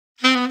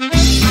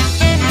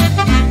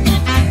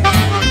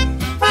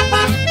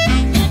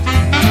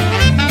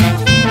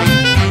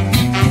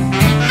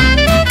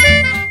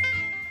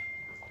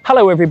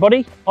Hello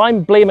everybody,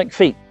 I'm Blair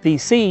McPheat, the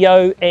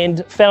CEO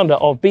and founder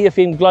of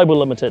BFM Global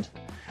Limited.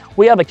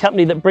 We are the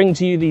company that brings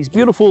to you these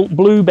beautiful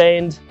blue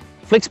band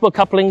flexible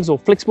couplings or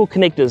flexible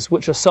connectors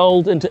which are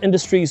sold into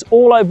industries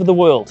all over the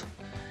world.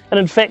 And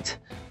in fact,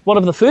 one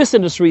of the first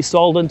industries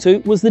sold into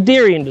was the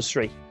dairy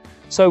industry.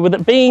 So with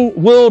it being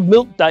World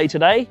Milk Day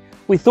today,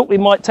 we thought we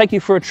might take you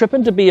for a trip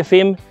into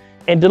BFM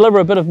and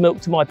deliver a bit of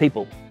milk to my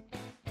people.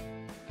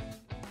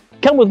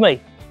 Come with me.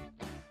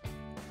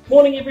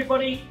 Morning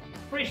everybody,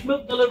 fresh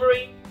milk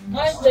delivery.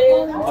 Hi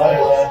Blair.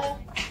 Hi.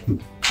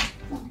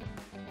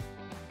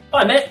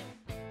 Hi Matt,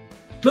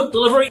 milk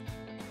delivery.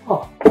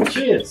 Oh,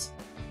 cheers.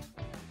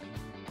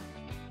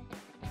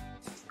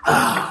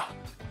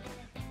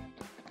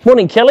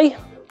 Morning Kelly,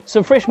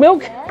 some fresh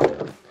milk. Yeah.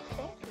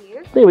 Thank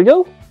you. There we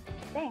go.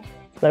 Thanks.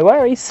 No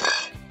worries.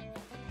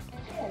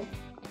 Cheers.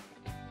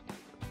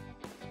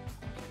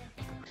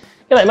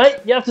 G'day mate,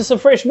 you after some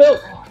fresh milk?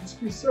 Oh,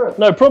 yes, sir.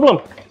 No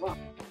problem.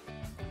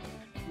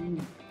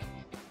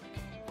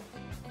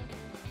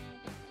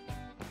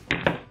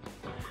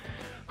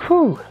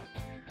 Whew.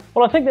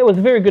 Well, I think that was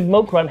a very good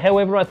milk run.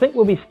 However, I think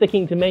we'll be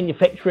sticking to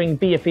manufacturing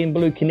BFM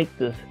blue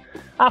connectors.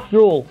 After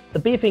all, the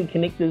BFM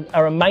connectors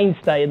are a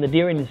mainstay in the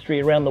dairy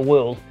industry around the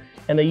world,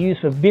 and they're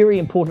used for a very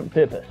important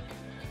purpose.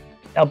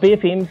 Our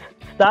BFMs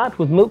start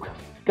with milk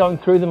going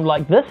through them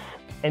like this,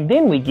 and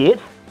then we get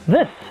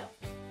this.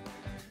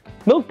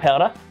 Milk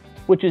powder,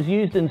 which is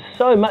used in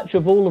so much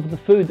of all of the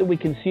food that we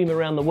consume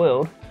around the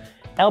world.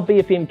 Our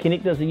BFM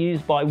connectors are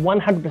used by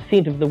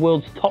 100% of the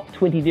world's top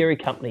 20 dairy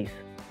companies.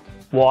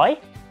 Why?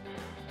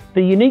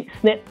 The unique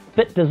snap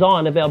fit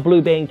design of our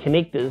blue band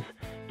connectors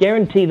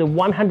guarantee the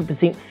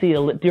 100%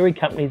 seal that dairy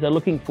companies are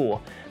looking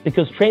for,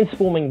 because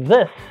transforming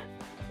this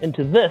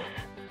into this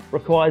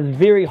requires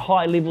very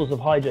high levels of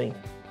hygiene.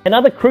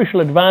 Another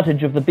crucial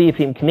advantage of the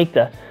BFM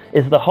connector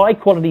is the high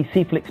quality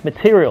C-Flex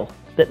material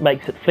that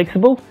makes it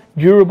flexible,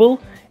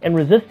 durable and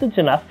resistant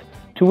enough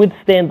to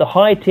withstand the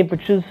high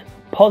temperatures,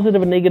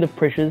 positive and negative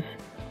pressures,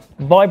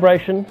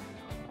 vibration,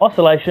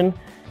 oscillation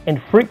and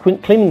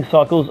frequent cleaning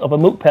cycles of a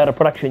milk powder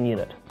production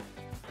unit.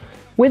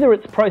 Whether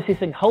it's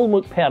processing whole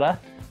milk powder,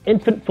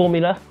 infant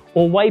formula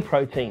or whey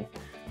protein,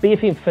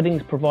 BFM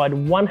fittings provide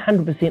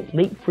 100%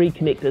 leak-free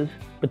connectors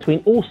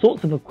between all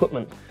sorts of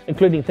equipment,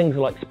 including things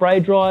like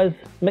spray dryers,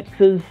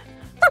 mixers,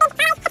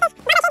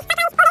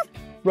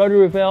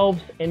 rotary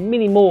valves and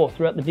many more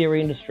throughout the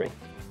dairy industry.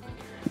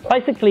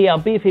 Basically, our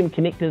BFM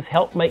connectors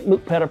help make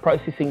milk powder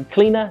processing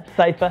cleaner,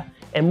 safer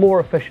and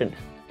more efficient.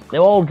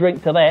 Now I'll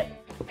drink to that.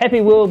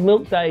 Happy World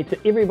Milk Day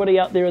to everybody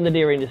out there in the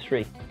dairy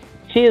industry.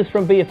 Cheers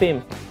from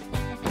BFM.